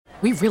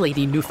We really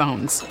need new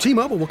phones.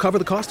 T-Mobile will cover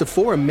the cost of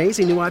 4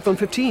 amazing new iPhone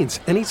 15s,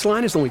 and each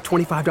line is only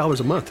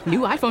 $25 a month. New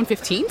iPhone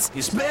 15s?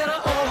 It's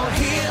better over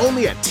here.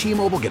 Only at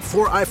T-Mobile, get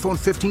 4 iPhone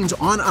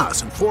 15s on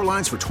us and 4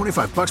 lines for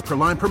 $25 per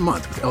line per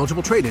month with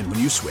eligible trade-in when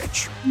you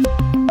switch.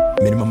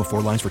 Minimum of 4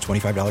 lines for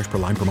 $25 per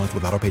line per month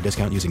with autopay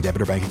discount using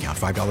debit or bank account.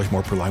 $5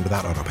 more per line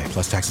without autopay,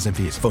 plus taxes and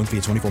fees. Phone fee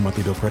at 24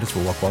 monthly bill credits for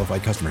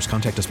well-qualified customers.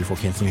 Contact us before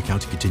canceling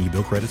account to continue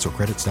bill credits or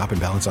credit stop and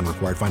balance on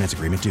required finance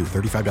agreement due.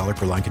 $35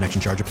 per line connection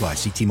charge applies.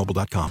 See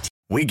T-Mobile.com.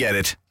 We get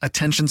it.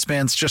 Attention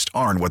spans just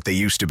aren't what they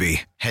used to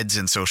be. Heads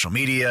in social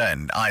media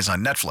and eyes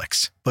on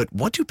Netflix. But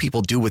what do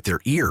people do with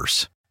their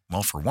ears?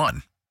 Well, for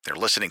one, they're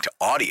listening to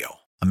audio.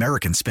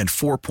 Americans spend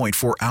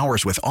 4.4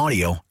 hours with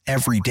audio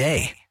every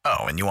day.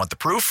 Oh, and you want the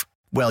proof?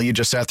 Well, you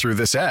just sat through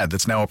this ad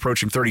that's now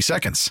approaching 30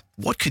 seconds.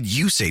 What could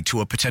you say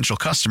to a potential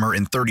customer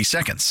in 30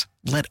 seconds?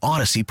 Let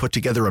Odyssey put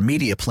together a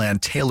media plan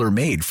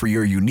tailor-made for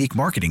your unique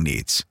marketing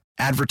needs.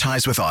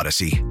 Advertise with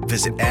Odyssey.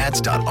 Visit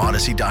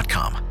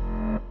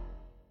ads.odyssey.com.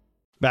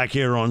 Back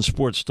here on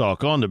Sports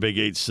Talk on the Big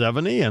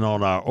 870 and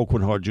on our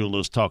Oakland Heart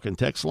Jewelers Talk and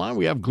Text line,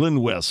 we have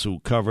Glenn West, who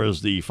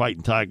covers the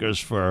Fighting Tigers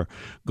for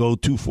Go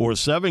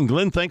 247.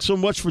 Glenn, thanks so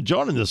much for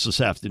joining us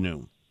this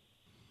afternoon.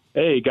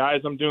 Hey,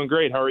 guys, I'm doing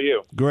great. How are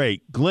you?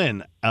 Great.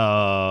 Glenn,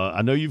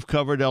 I know you've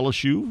covered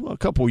LSU a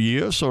couple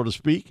years, so to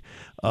speak.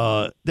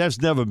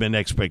 There's never been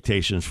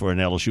expectations for an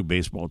LSU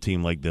baseball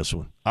team like this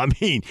one. I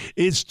mean,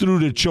 it's through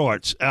the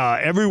charts.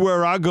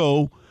 Everywhere I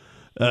go,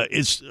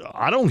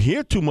 I don't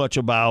hear too much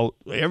about.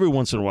 Every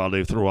once in a while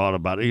they throw out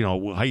about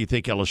how you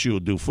think LSU will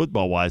do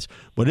football wise,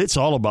 but it's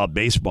all about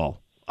baseball.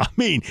 I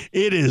mean,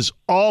 it is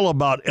all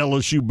about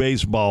LSU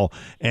baseball,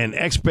 and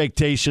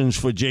expectations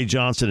for Jay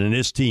Johnson and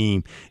his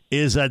team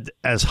is at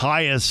as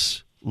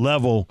highest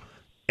level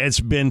it's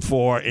been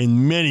for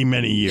in many,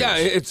 many years. Yeah,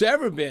 it's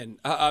ever been.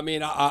 I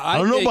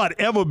don't know about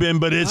ever been,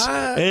 but it's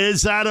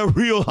at a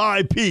real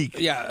high peak.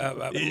 Yeah,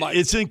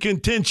 it's in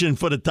contention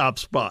for the top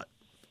spot.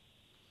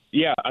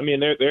 Yeah, I mean,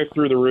 they're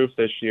through the roof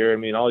this year. I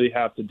mean, all you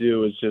have to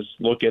do is just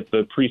look at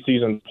the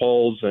preseason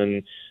polls,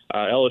 and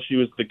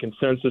LSU is the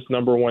consensus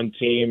number one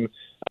team.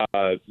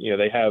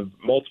 They have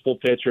multiple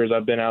pitchers.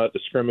 I've been out at the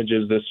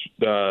scrimmages this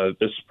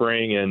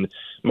spring, and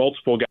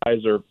multiple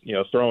guys are,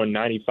 throwing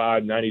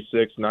 95,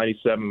 96,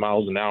 97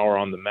 miles an hour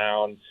on the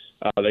mound.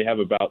 They have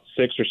about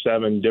 6 or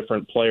 7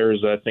 different players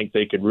that I think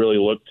they could really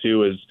look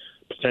to as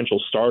potential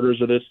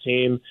starters of this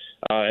team.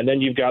 And then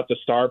you've got the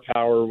star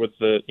power with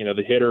the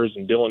hitters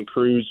and Dylan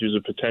Cruz, who's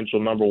a potential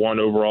number 1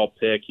 overall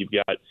pick. You've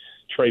got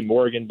Trey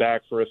Morgan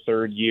back for a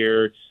third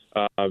year.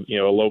 A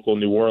local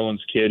New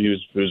Orleans kid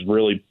who's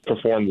really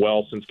performed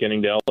well since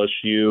getting to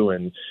LSU,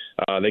 and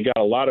they got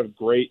a lot of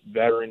great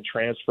veteran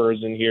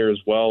transfers in here as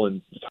well.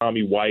 And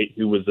Tommy White,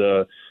 who was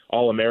a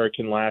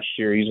All-American last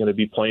year, he's going to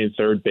be playing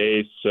third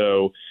base.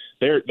 So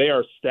they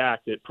are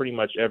stacked at pretty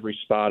much every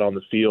spot on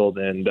the field,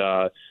 and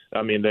the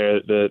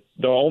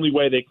only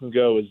way they can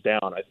go is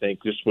down. I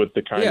think just with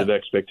the kind of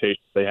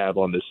expectations they have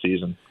on this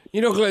season.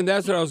 Glenn,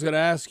 that's what I was going to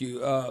ask you.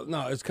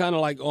 No, it's kind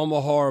of like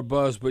Omaha or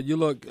bust, but you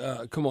look,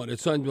 come on,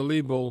 it's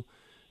unbelievable,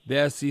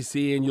 the SEC,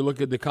 and you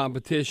look at the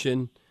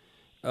competition.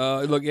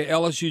 Look,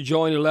 LSU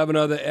joined 11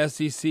 other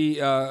SEC,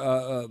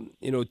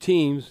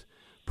 teams,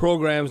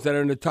 programs that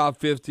are in the top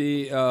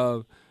 50.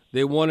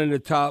 They won in the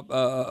top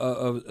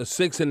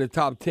 6 in the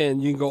top 10.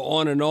 You can go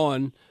on and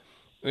on.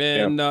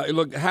 And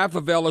look, half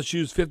of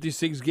LSU's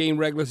 56-game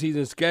regular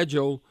season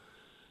schedule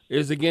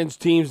is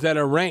against teams that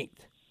are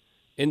ranked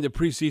in the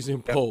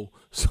preseason poll.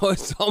 So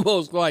it's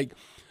almost like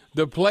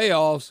the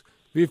playoffs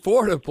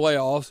before the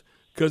playoffs,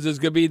 because it's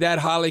going to be that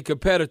highly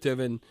competitive.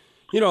 And,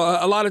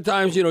 a lot of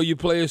times, you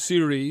play a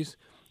series,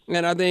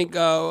 and I think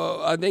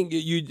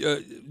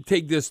you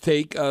take this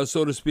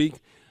so to speak,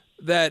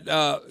 that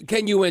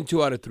can you win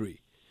 2 out of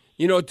 3?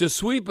 To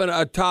sweep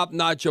a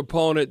top-notch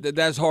opponent,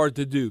 that's hard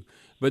to do.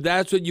 But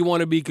that's what you want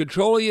to be,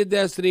 control of your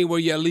destiny where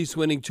you're at least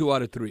winning 2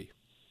 out of 3.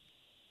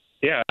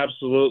 Yeah,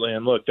 absolutely.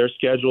 And look, their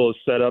schedule is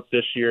set up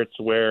this year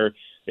to where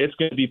it's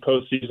going to be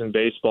postseason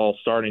baseball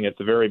starting at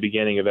the very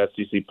beginning of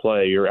SEC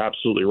play. You're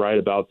absolutely right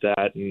about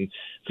that. And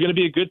it's going to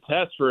be a good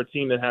test for a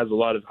team that has a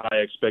lot of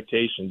high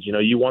expectations.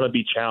 You want to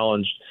be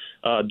challenged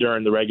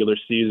during the regular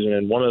season.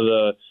 And one of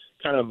the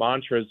kind of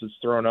mantras that's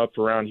thrown up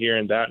around here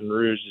in Baton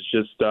Rouge is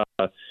just,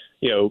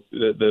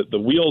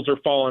 the wheels are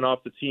falling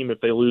off the team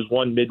if they lose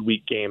one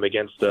midweek game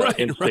against the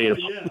in-state.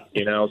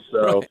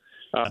 So.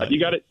 You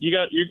got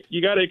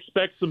to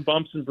expect some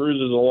bumps and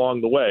bruises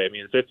along the way. I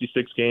mean,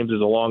 56 games is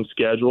a long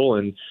schedule,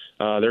 and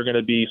they're going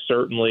to be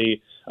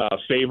certainly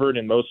favored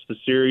in most of the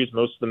series,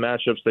 most of the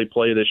matchups they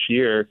play this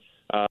year.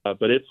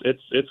 But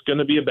it's going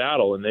to be a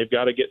battle, and they've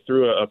got to get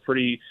through a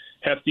pretty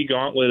hefty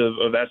gauntlet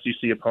of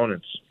SEC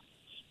opponents.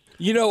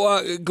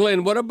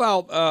 Glenn, what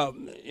about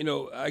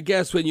I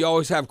guess when you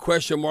always have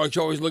question marks,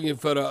 you're always looking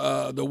for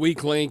the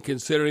weak link,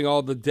 considering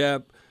all the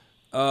depth.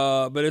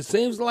 But it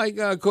seems like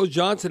Coach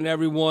Johnson and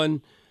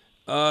everyone,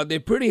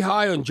 they're pretty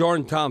high on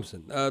Jordan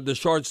Thompson, the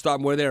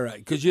shortstop, where they're at.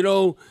 Because,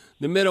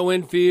 the middle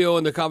infield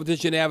and the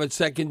competition they have at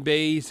second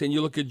base, and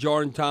you look at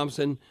Jordan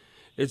Thompson,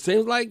 it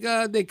seems like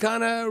they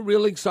kind of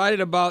really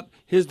excited about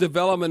his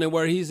development and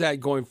where he's at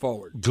going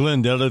forward.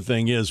 Glenn, the other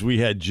thing is we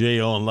had Jay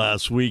on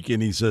last week,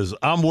 and he says,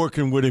 I'm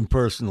working with him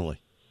personally.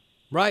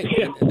 Right.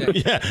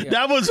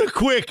 That was a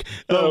quick,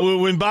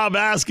 when Bob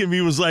asked him,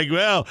 he was like,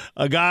 well,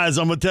 guys,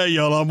 I'm going to tell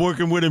y'all, I'm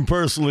working with him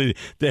personally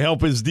to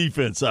help his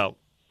defense out.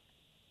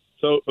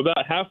 So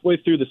about halfway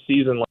through the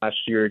season last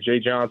year, Jay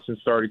Johnson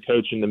started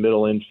coaching the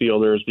middle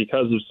infielders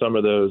because of some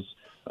of those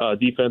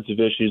defensive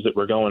issues that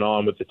were going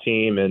on with the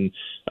team. And,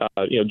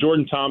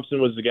 Jordan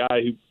Thompson was the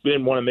guy who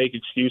didn't want to make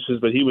excuses,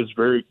 but he was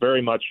very,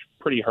 very much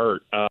pretty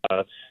hurt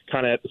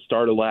kind of at the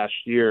start of last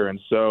year. And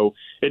so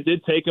it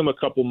did take him a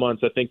couple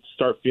months, I think, to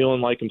start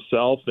feeling like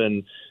himself.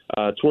 And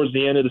towards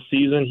the end of the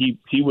season,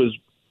 he was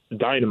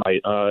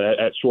dynamite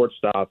at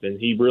shortstop, and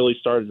he really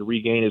started to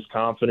regain his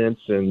confidence,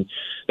 and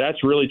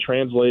that's really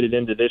translated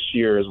into this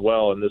year as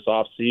well in this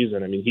off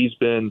season. I mean, he's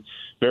been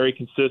very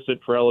consistent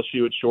for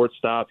LSU at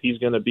shortstop. He's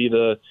going to be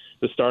the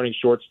starting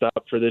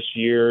shortstop for this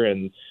year,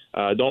 and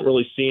don't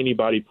really see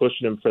anybody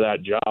pushing him for that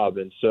job.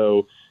 And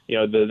so,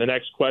 the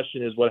next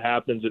question is what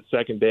happens at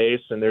second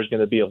base, and there's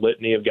going to be a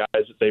litany of guys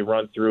that they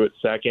run through at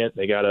second.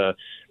 They got a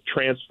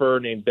transfer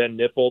named Ben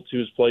Nippolt,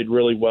 who's played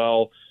really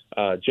well.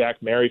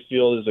 Jack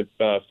Merrifield is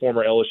a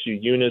former LSU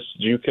Eunice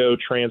JUCO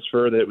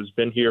transfer that has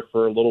been here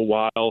for a little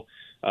while.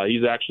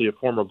 He's actually a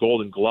former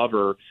Golden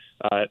Glover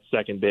at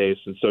second base,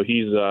 and so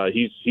he's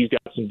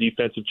got some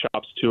defensive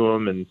chops to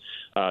him. And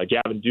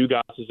Gavin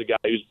Dugas is a guy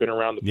who's been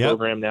around the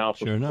program now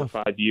for 4 or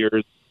 5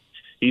 years.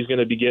 He's going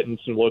to be getting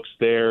some looks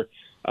there.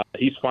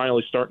 He's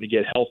finally starting to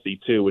get healthy,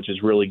 too, which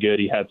is really good.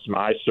 He had some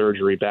eye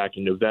surgery back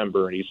in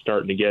November, and he's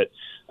starting to get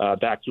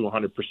back to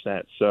 100%.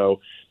 So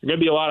there are going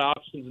to be a lot of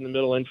options in the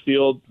middle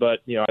infield, but,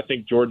 I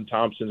think Jordan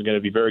Thompson is going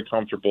to be very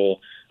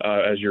comfortable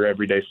as your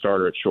everyday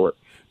starter at short.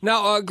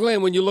 Now,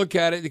 Glenn, when you look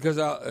at it, because,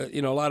 a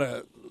lot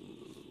of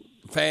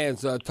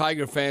fans,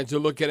 Tiger fans, who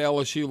look at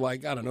LSU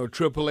like, I don't know,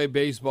 AAA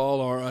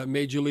baseball or a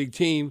major league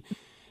team,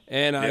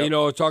 and,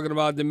 talking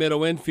about the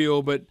middle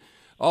infield, but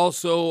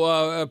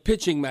also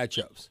pitching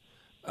matchups.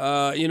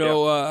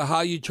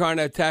 How you trying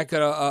to attack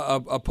an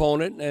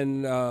opponent,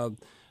 and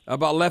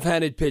about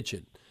left-handed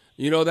pitching.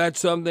 That's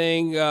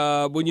something,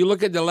 when you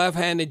look at the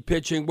left-handed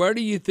pitching, where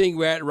do you think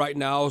we're at right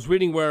now? I was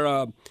reading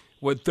where,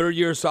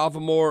 third-year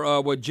sophomore,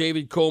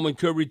 Javid Coleman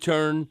could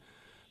return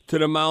to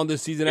the mound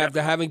this season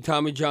after having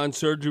Tommy John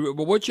surgery.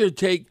 But what's your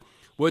take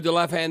with the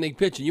left-handed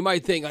pitching? You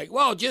might think,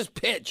 just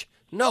pitch.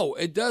 No,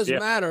 it does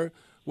matter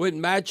with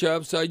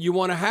matchups. You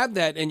want to have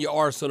that in your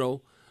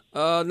arsenal.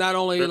 Not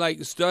only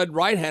like stud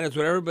right-handers,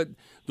 whatever, but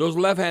those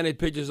left-handed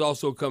pitches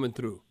also coming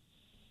through.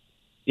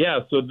 Yeah,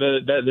 so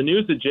the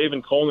news that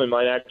Javid Coleman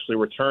might actually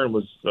return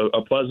was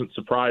a pleasant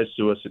surprise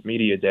to us at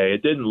Media Day.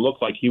 It didn't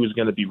look like he was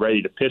going to be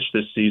ready to pitch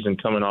this season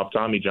coming off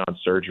Tommy John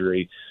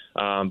surgery.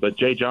 But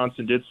Jay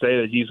Johnson did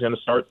say that he's going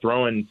to start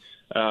throwing,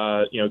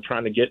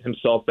 trying to get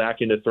himself back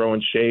into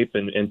throwing shape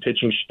and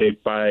pitching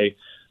shape by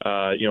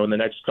in the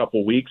next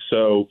couple weeks.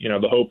 So,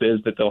 the hope is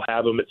that they'll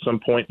have him at some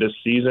point this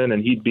season,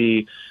 and he'd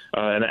be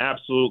an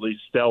absolutely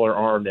stellar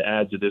arm to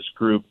add to this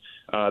group.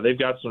 They've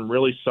got some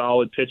really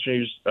solid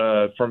pitchers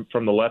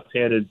from the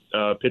left-handed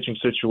pitching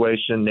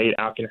situation. Nate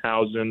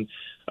Alkenhausen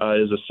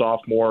is a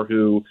sophomore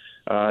who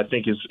I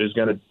think is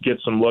going to get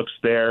some looks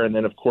there. And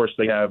then, of course,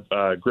 they have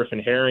Griffin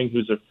Herring,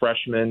 who's a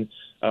freshman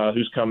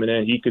who's coming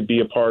in. He could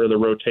be a part of the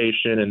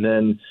rotation. And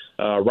then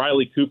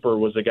Riley Cooper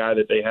was a guy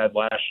that they had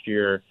last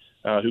year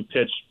who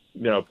pitched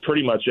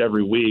pretty much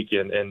every week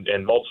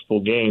and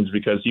multiple games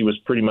because he was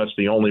pretty much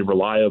the only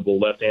reliable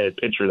left-handed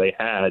pitcher they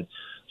had.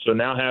 So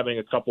now having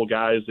a couple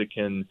guys that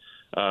can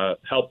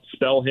help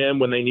spell him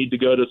when they need to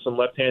go to some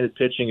left-handed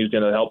pitching is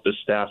going to help this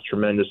staff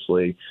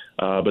tremendously.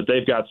 But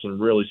they've got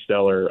some really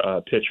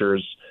stellar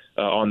pitchers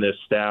on this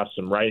staff,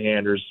 some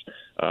right-handers.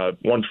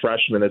 One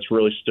freshman that's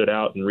really stood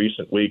out in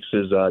recent weeks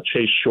is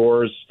Chase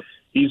Shores.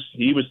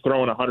 He was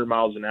throwing 100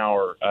 miles an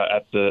hour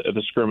at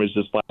the scrimmage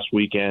this last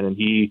weekend, and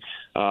he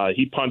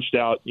punched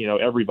out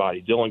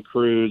everybody: Dylan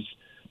Cruz,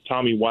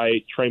 Tommy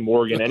White, Trey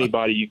Morgan,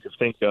 anybody you could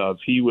think of.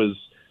 He was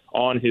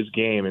on his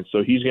game, and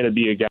so he's going to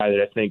be a guy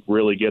that I think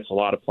really gets a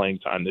lot of playing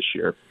time this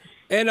year.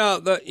 And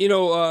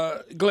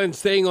Glenn,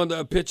 staying on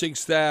the pitching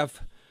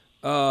staff,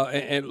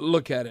 and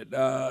look at it.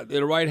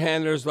 The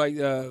right-handers,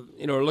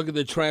 look at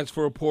the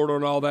transfer portal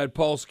and all that.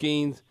 Paul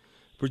Skeens,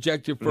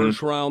 projected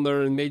first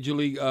rounder in Major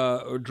League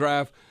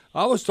draft.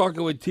 I was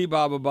talking with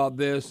T-Bob about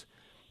this,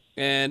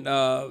 and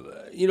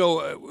we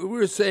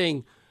were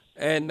saying,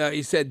 and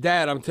he said,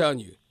 "Dad, I'm telling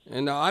you,"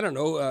 and I don't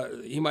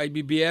know, he might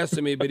be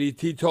BSing me, but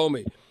he told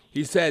me.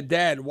 He said,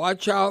 "Dad,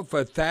 watch out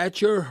for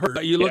Thatcher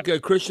Hurd." You look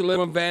at Christian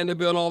Little from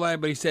Vanderbilt and all that,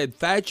 but he said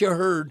Thatcher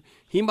Hurd,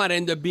 he might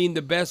end up being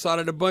the best out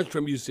of the bunch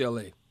from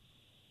UCLA.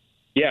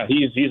 Yeah,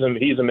 he's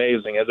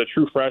amazing. As a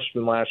true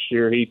freshman last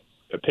year, he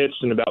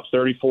pitched in about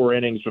 34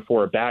 innings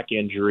before a back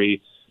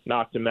injury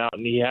knocked him out,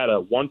 and he had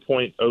a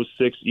 1.06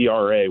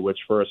 ERA, which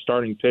for a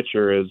starting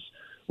pitcher is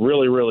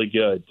really, really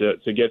good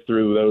to get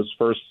through those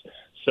first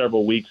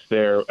several weeks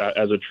there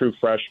as a true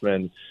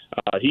freshman.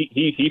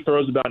 He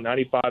throws about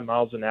 95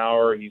 miles an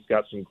hour. He's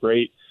got some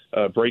great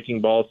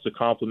breaking balls to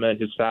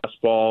complement his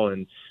fastball,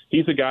 and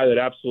he's a guy that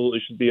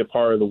absolutely should be a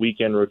part of the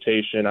weekend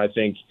rotation. I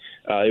think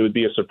it would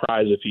be a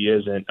surprise if he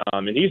isn't.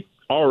 And he's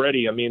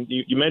already, I mean,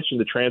 you mentioned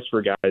the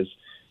transfer guys.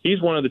 He's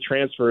one of the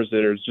transfers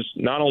that is just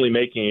not only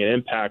making an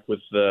impact with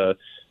the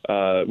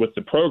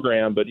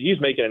program, but he's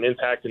making an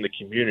impact in the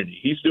community.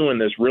 He's doing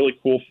this really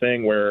cool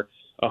thing where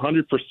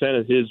 100%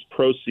 of his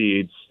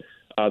proceeds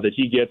that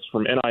he gets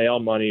from NIL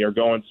money are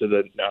going to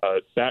the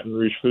Baton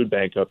Rouge Food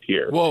Bank up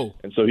here. Whoa!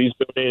 And so he's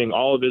donating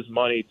all of his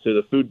money to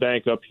the food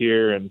bank up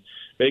here and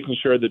making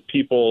sure that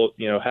people,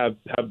 have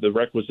the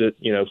requisite,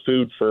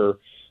 food for.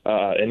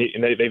 And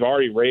they've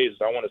already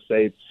raised, I want to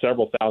say,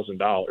 several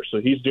 $1,000s. So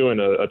he's doing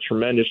a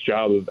tremendous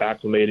job of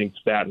acclimating to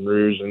Baton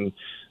Rouge, and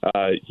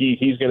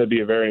he's going to be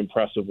a very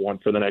impressive one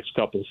for the next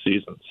couple of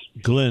seasons.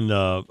 Glenn,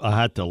 I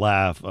had to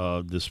laugh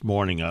this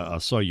morning. I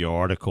saw your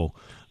article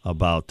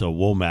about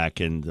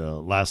Womack, and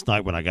last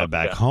night when I got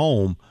back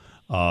home,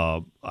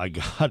 I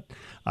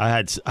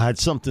had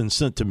something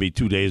sent to me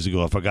 2 days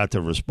ago. I forgot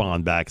to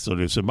respond back. So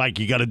they said, Mike,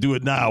 you got to do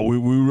it now. We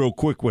real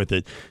quick with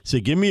it. So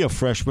give me a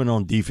freshman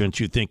on defense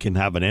you think can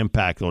have an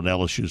impact on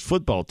LSU's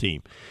football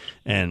team.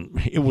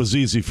 And it was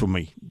easy for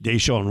me.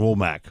 Deshaun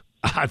Womack.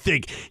 I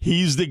think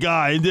he's the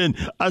guy. And then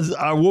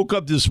I woke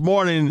up this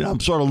morning, I'm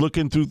sort of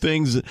looking through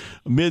things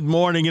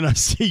mid-morning, and I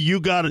see you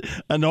got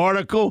an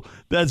article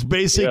that's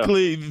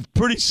basically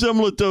pretty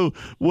similar to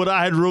what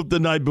I had wrote the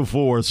night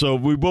before. So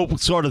we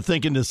both sort of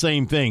thinking the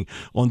same thing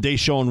on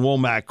Deshaun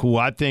Womack, who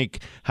I think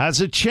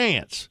has a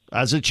chance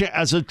as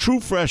a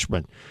true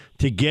freshman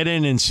to get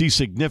in and see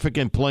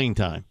significant playing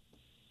time.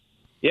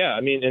 Yeah,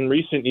 I mean, in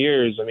recent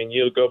years,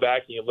 you go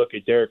back and you look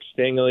at Derek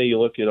Stingley, you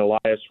look at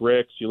Elias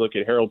Ricks, you look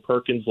at Harold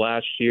Perkins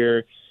last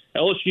year.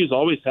 LSU's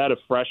always had a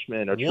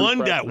freshman,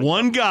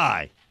 one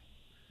guy.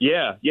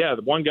 Yeah,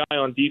 the one guy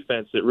on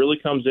defense that really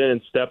comes in and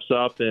steps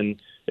up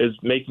and is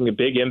making a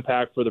big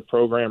impact for the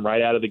program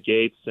right out of the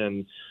gates.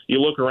 And you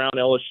look around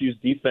LSU's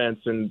defense,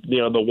 and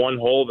the one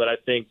hole that I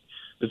think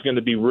is going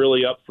to be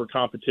really up for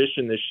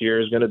competition this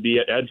year is going to be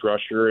at edge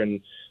rusher.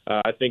 And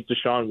I think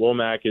Deshaun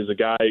Womack is a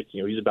guy,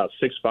 he's about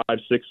 6'5", 6'6",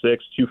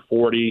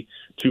 240,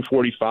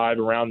 245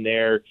 around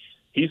there.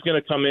 He's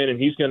going to come in and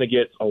he's going to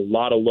get a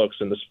lot of looks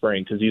in the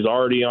spring because he's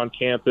already on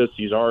campus.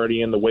 He's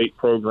already in the weight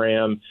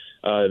program,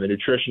 the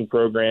nutrition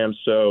program.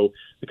 So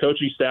the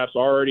coaching staff's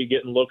already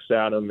getting looks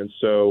at him. And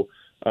so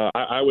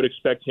I would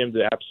expect him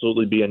to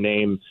absolutely be a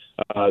name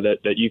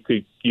that you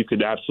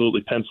could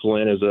absolutely pencil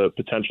in as a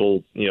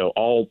potential,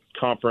 all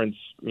conference,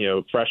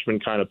 freshman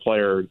kind of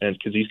player, and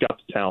because he's got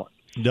the talent.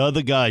 The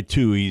other guy,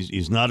 too,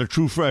 he's not a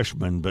true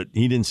freshman, but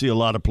he didn't see a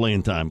lot of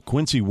playing time.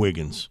 Quincy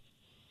Wiggins.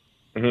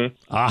 Mm-hmm.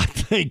 I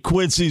think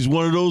Quincy's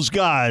one of those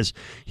guys.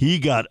 He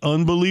got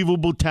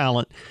unbelievable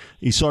talent.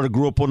 He sort of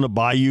grew up on the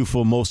Bayou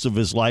for most of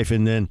his life,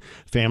 and then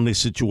family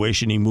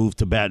situation, he moved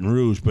to Baton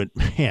Rouge. But,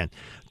 man,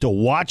 to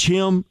watch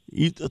him,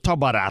 you talk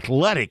about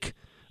athletic.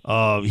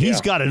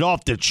 He's got it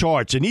off the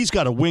charts, and he's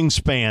got a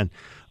wingspan.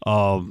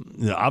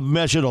 I've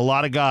measured a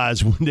lot of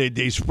guys when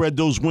they spread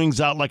those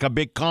wings out like a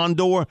big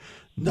condor.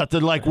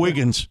 Nothing like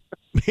Wiggins.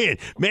 He'd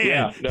be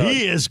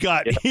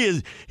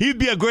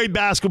a great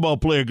basketball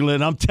player,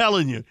 Glenn. I'm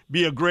telling you,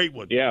 be a great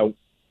one. Yeah,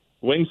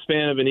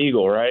 wingspan of an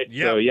eagle, right?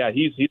 Yep. So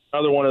he's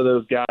another one of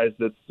those guys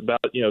that's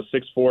about 6'4",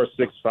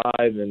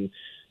 6'5", and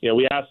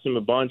we asked him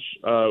a bunch.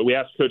 We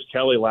asked Coach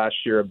Kelly last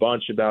year a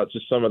bunch about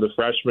just some of the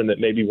freshmen that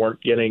maybe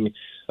weren't getting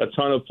a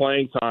ton of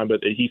playing time,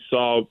 but that he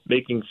saw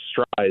making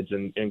strides.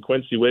 And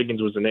Quincy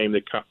Wiggins was a name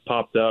that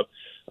popped up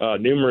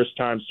numerous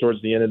times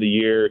towards the end of the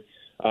year.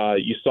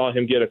 You saw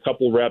him get a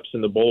couple reps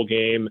in the bowl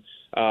game.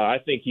 I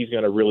think he's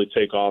going to really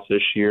take off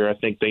this year. I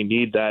think they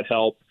need that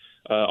help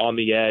on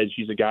the edge.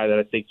 He's a guy that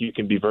I think you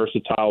can be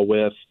versatile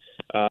with.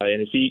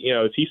 And if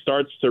he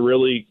starts to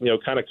really,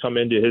 kind of come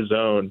into his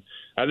own,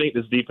 I think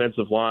this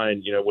defensive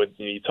line, when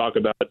you talk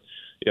about,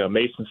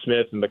 Mason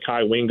Smith and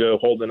Mekhi Wingo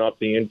holding up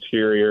the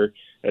interior,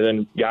 and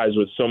then guys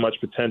with so much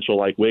potential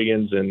like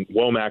Wiggins and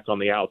Womack on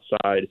the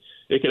outside,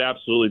 it could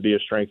absolutely be a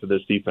strength of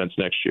this defense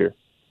next year.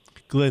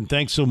 Glenn,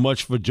 thanks so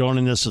much for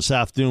joining us this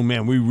afternoon,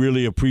 man. We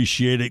really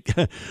appreciate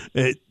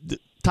it.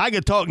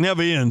 Tiger talk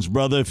never ends,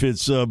 brother. If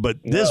it's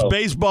this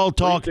baseball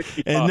talk,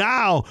 and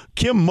now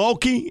Kim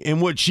Mulkey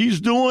and what she's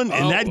doing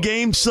in that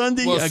game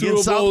Sunday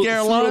against South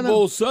Carolina. Super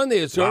Bowl Sunday.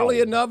 It's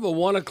early enough at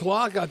 1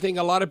 o'clock. I think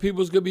a lot of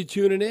people's going to be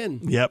tuning in.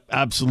 Yep,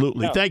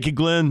 absolutely. Yeah. Thank you,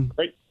 Glenn.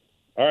 Great.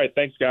 All right,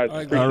 thanks, guys.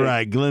 All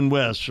right, Glenn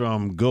West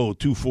from Go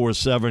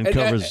 247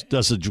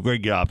 does a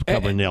great job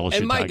covering the LSU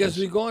And Mike, Tigers. as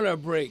we go on our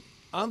break,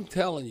 I'm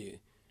telling you,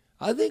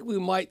 I think we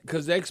might,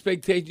 because the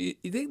expectation,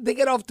 they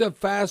get off to a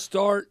fast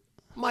start.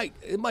 Mike,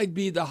 it might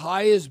be the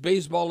highest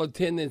baseball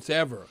attendance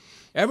ever.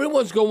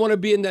 Everyone's going to want to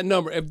be in that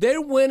number. If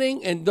they're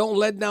winning and don't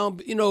let down,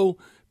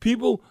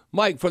 people,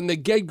 Mike, from the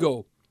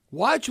get-go,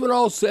 watch when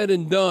all's said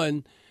and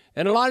done.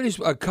 And a lot of these,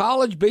 a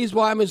college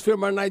baseball atmosphere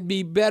might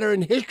be better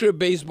in history of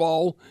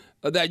baseball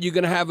that you're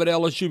going to have at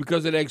LSU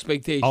because of the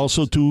expectations.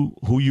 Also, too,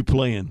 who you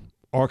playing.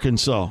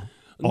 Arkansas,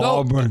 No,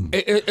 Auburn,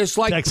 it's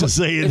like Texas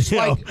A&M, it's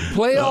like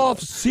playoff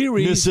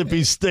series,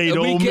 Mississippi State,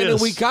 Ole week in and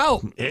Miss. week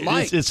out.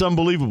 Mike. It's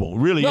unbelievable. It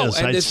really is.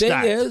 And the It's thing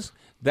stacked. is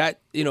that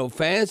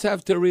fans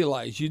have to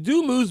realize you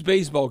do lose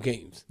baseball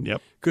games.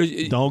 Yep.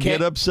 Because Don't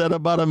get upset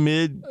about a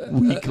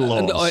mid-week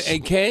loss.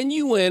 And can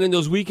you win in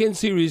those weekend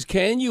series?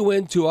 Can you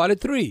win 2 out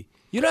of 3?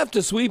 You don't have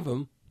to sweep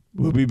them.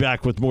 We'll be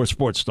back with more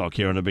sports talk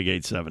here on the Big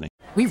 870.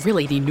 We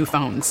really need new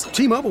phones.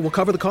 T-Mobile will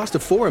cover the cost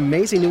of 4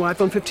 amazing new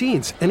iPhone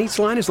 15s, and each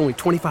line is only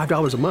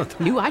 $25 a month.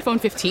 New iPhone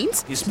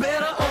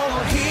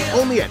 15s?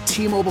 Only at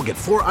T-Mobile, get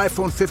 4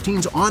 iPhone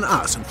 15s on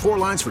us and 4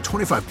 lines for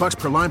 $25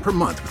 per line per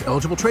month with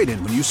eligible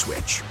trade-in when you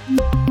switch.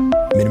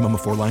 Minimum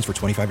of 4 lines for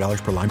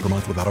 $25 per line per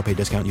month with autopay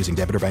discount using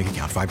debit or bank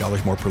account.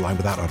 $5 more per line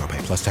without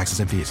autopay, plus taxes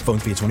and fees. Phone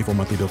fee at 24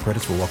 monthly bill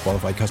credits for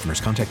well-qualified customers.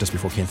 Contact us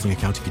before canceling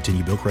account to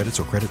continue bill credits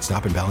or credit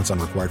stop and balance on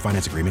required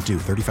finance agreement due.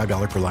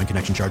 $35 per line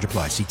connection charge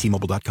applies. See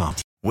T-Mobile.com.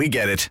 We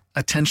get it.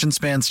 Attention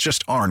spans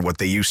just aren't what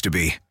they used to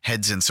be.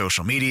 Heads in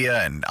social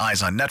media and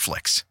eyes on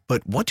Netflix.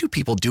 But what do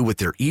people do with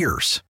their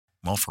ears?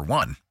 Well, for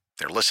one,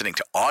 they're listening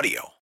to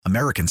audio.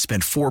 Americans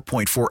spend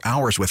 4.4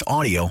 hours with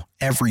audio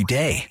every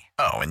day.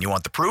 Oh, and you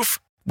want the proof?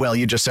 Well,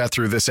 you just sat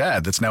through this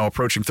ad that's now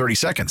approaching 30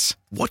 seconds.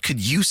 What could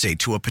you say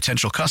to a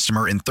potential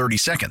customer in 30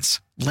 seconds?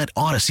 Let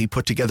Odyssey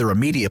put together a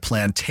media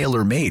plan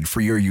tailor-made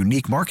for your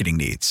unique marketing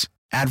needs.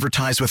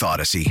 Advertise with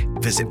Odyssey.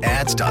 Visit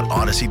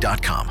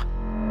ads.odyssey.com.